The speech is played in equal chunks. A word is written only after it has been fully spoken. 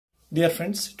Dear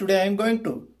friends, today I am going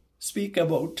to speak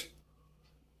about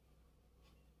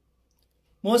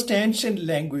most ancient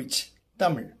language,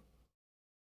 Tamil.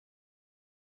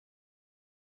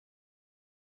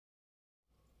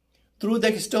 Through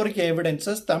the historic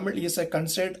evidences, Tamil is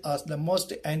considered as the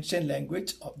most ancient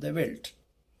language of the world.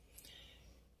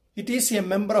 It is a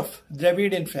member of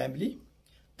Dravidian family.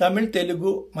 Tamil,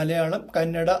 Telugu, Malayalam,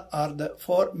 Kannada are the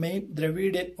four main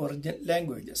Dravidian origin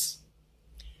languages.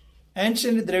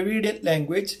 Ancient Dravidian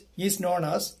language is known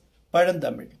as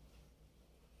Parantamil.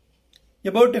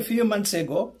 About a few months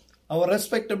ago, our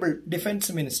respectable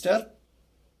defense minister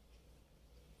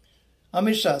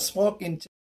Amit Shah spoke in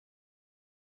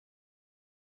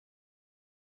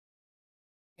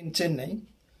Chennai.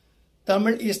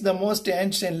 Tamil is the most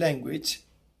ancient language.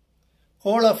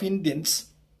 Whole of Indians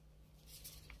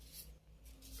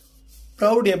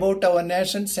proud about our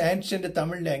nation's ancient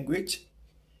Tamil language.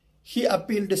 He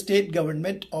appealed the state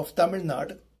government of Tamil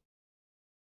Nadu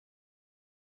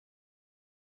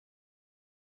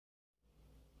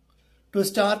to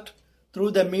start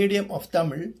through the medium of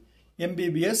Tamil,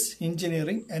 MBBS,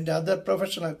 engineering and other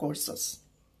professional courses.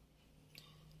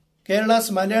 Kerala's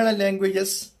Malayalam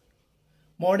language's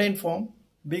modern form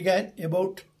began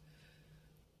about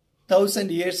 1000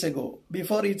 years ago.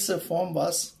 Before its form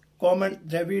was common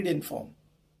Dravidian form.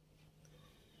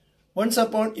 Once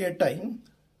upon a time,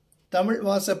 Tamil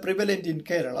was prevalent in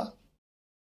Kerala.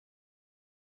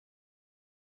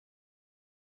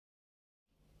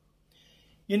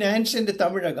 In ancient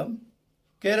Tamilagam,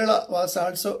 Kerala was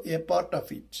also a part of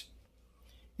it.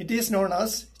 It is known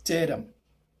as Cheram.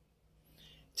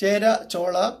 Chera,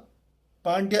 Chola,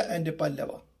 Pandya and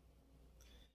Pallava.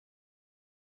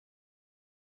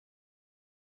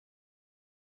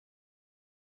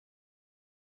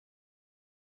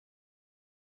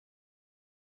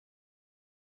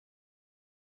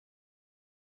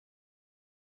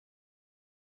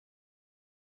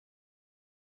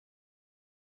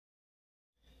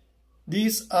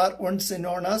 These are once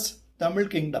known as Tamil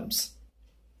kingdoms.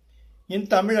 In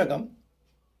Tamilagam,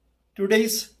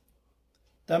 today's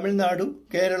Tamil Nadu,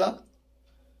 Kerala,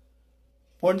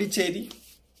 Pondicherry,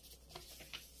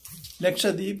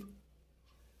 Lakshadweep,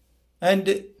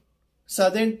 and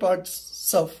southern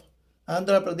parts of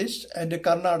Andhra Pradesh and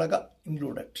Karnataka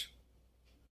included.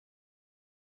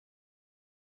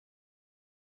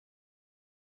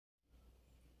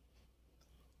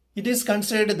 It is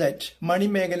considered that Mani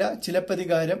Meghala,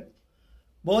 Chilapadigaram,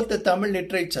 both the Tamil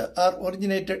literature are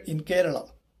originated in Kerala.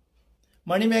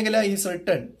 Mani Meghala is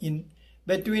written in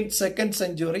between 2nd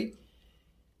century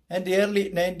and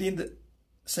early 19th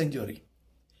century.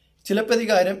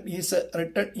 Chilapadigaram is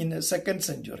written in 2nd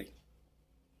century.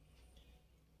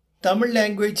 Tamil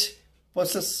language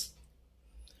possesses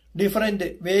different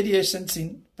variations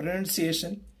in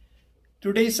pronunciation.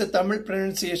 Today's Tamil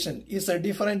pronunciation is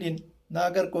different in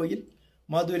Nagarkoil,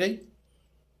 Madurai,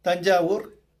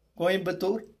 Tanjavur,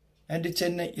 Coimbatore and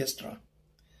Chennai etc.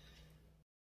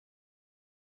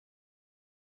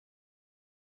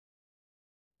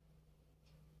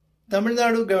 Tamil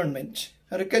Nadu government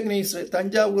recognized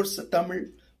Tanjavur's Tamil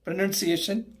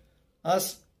pronunciation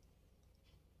as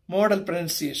model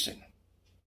pronunciation.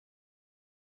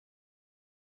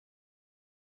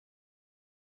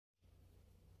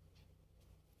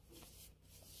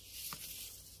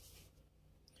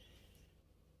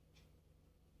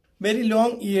 Very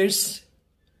long years,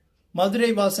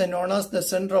 Madurai was known as the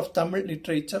center of Tamil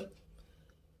literature.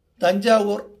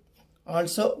 Tanjavur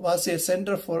also was a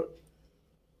center for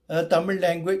Tamil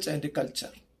language and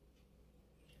culture.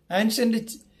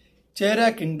 Ancient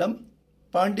Chera kingdom,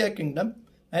 Pandya kingdom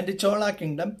and Chola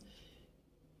kingdom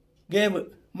gave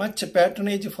much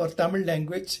patronage for Tamil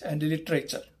language and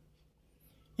literature.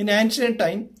 In ancient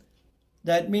time,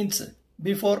 that means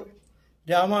before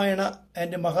Ramayana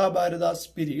and Mahabharata's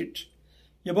period,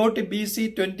 about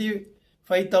BC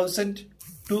 25,000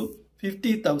 to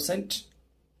 50,000,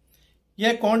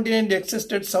 a continent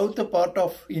existed south part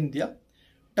of India,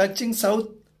 touching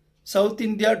South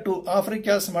India to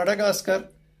Africa's Madagascar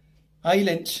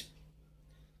island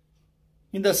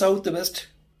in the southwest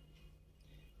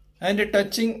and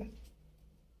touching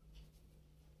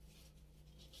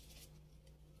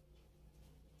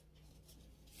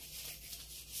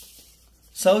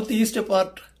southeast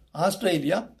part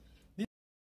Australia.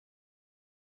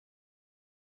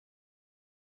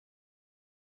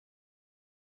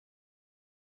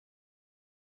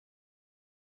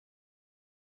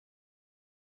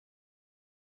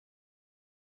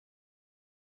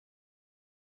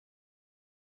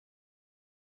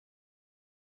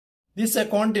 This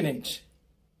continent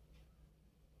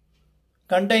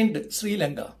contained Sri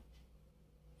Lanka.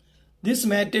 This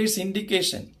matters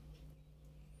indication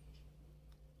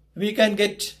we can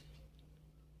get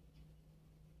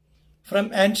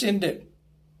from ancient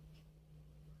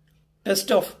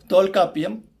text of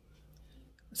Tolkappiyam,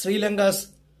 Sri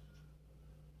Lanka's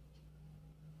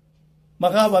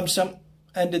Mahavamsam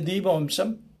and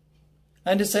Deepavamsam,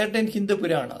 and certain Hindu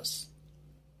Puranas.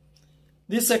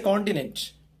 This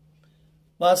continent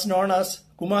was known as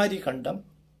Kumari Khandam.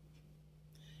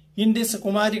 In this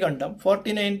Kumari Khandam,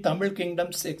 49 Tamil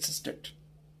kingdoms existed.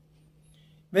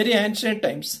 Very ancient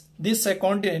times, this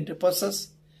continent possesses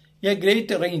a great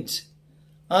range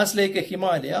as like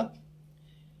Himalaya.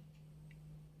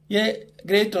 A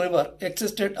great river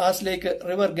existed as like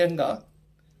river Ganga.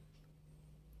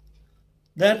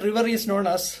 That river is known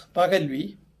as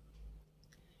Pagalvi.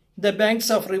 The banks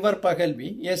of river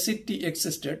Pagalvi, a city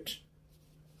existed.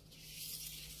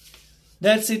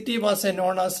 That city was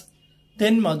known as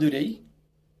Madurai.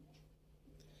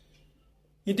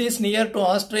 It is near to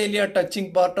Australia,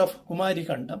 touching part of Kumari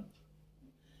Khandam.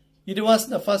 It was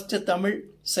the first Tamil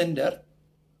center.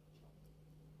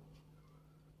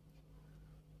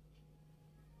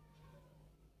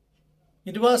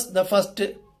 It was the first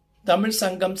Tamil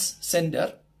Sangam's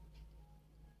center.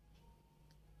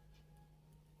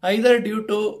 Either due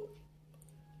to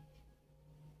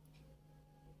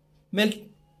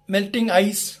melting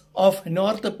ice of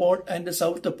North Pole and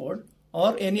South Pole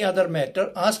or any other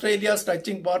matter, Australia's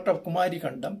touching part of Kumari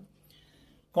Khandam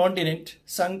continent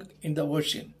sunk in the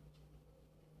ocean.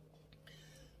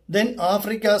 Then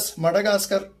Africa's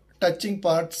Madagascar touching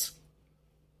parts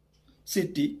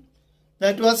city,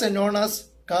 that was known as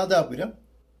Kadapuram.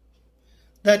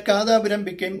 That Kadapuram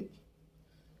became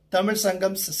Tamil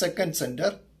Sangam's second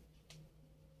center.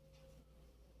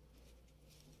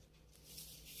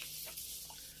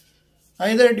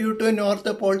 Either due to North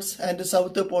Poles and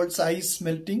South Poles ice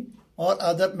melting or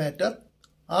other matter,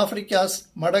 Africa's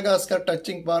Madagascar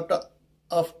touching part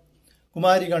of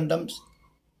Kumari Khandam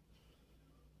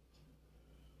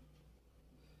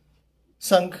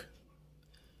sunk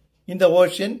in the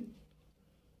ocean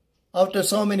after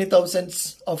so many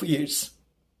thousands of years.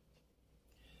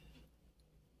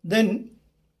 Then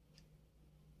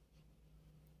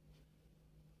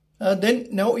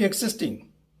now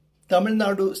existing Tamil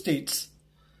Nadu states,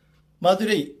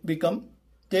 Madurai become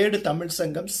third Tamil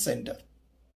Sangam's center.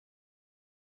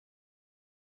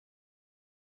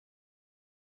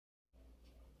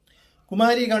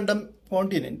 Kumari Khandam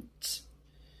continents.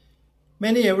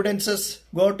 Many evidences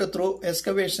got through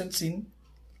excavations in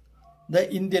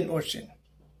the Indian Ocean.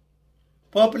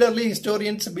 Popularly,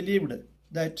 historians believed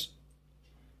that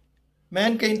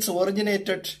mankind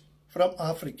originated from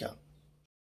Africa.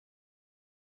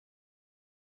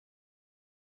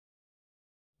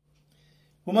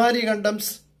 Kumari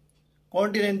Khandam's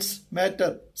continents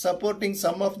matter, supporting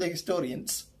some of the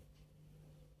historians,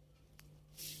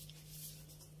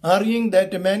 arguing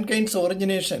that mankind's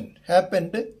origination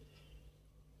happened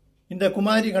in the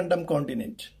Kumari Khandam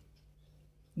continent,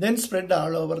 then spread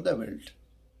all over the world.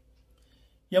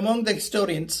 Among the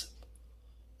historians,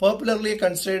 popularly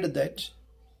considered that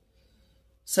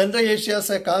Central Asia's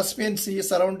Caspian Sea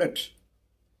surrounded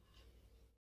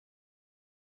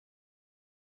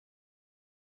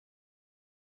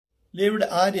lived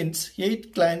Aryans,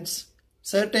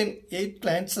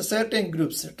 certain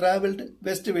groups travelled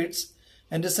westwards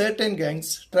and certain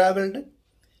gangs travelled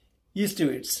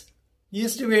eastwards.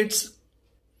 Eastwards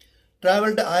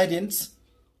travelled Aryans.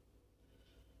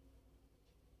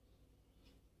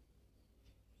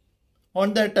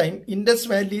 On that time, Indus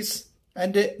valleys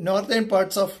and northern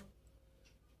parts of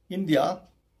India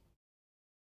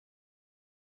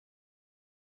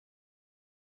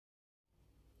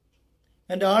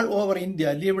and all over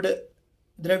India lived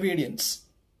Dravidians.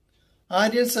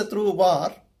 Aryans through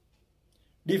war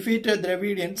defeated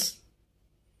Dravidians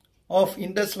of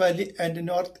Indus Valley and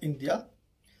North India.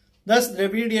 Thus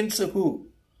Dravidians who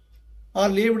are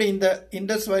lived in the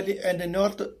Indus Valley and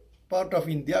north part of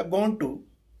India gone to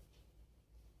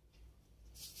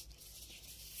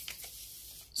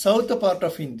south part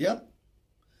of India.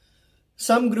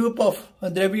 Some group of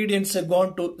Dravidians have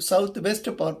gone to southwest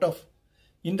part of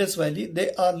Indus Valley.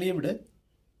 They are living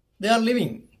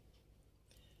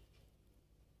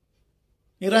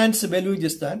Iran's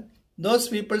Baluchistan. Those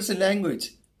people's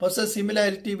language possess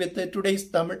similarity with today's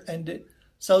Tamil and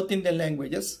South Indian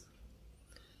languages.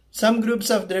 Some groups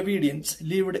of Dravidians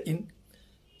lived in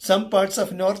some parts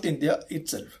of North India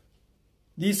itself.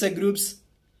 These groups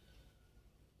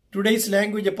today's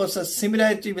language possess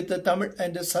similarity with the Tamil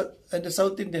and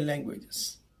South Indian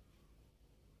languages.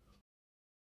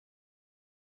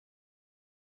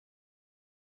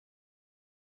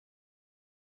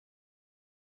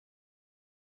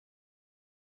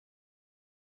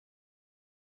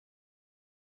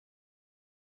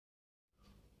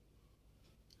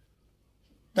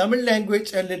 Tamil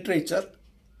language and literature.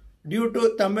 Due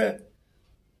to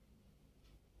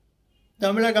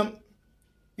Tamilagam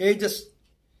ages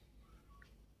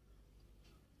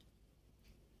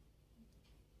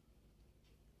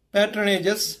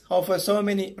patronages of so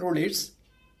many rulers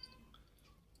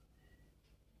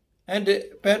and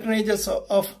patronages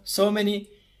of so many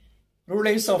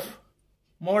rulers of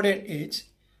modern age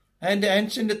and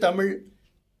ancient Tamil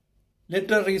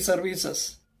literary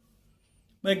services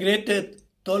by great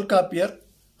Tolkappiyar,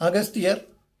 Agasthyar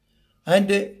and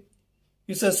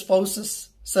his spouses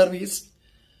service,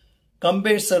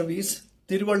 Kamber service,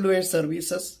 Thiruvalluvar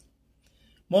services,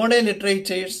 modern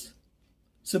literatures,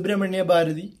 Subramanya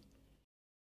Bharati,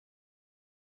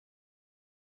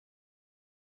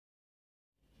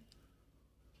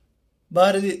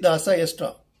 Bharati Dasa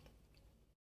Extra.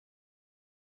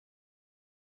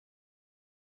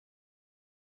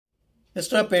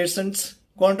 Extra persons'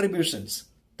 contributions.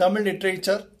 Tamil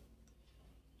literature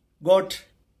got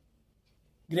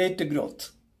great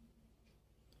growth.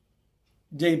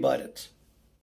 Jai Bharat.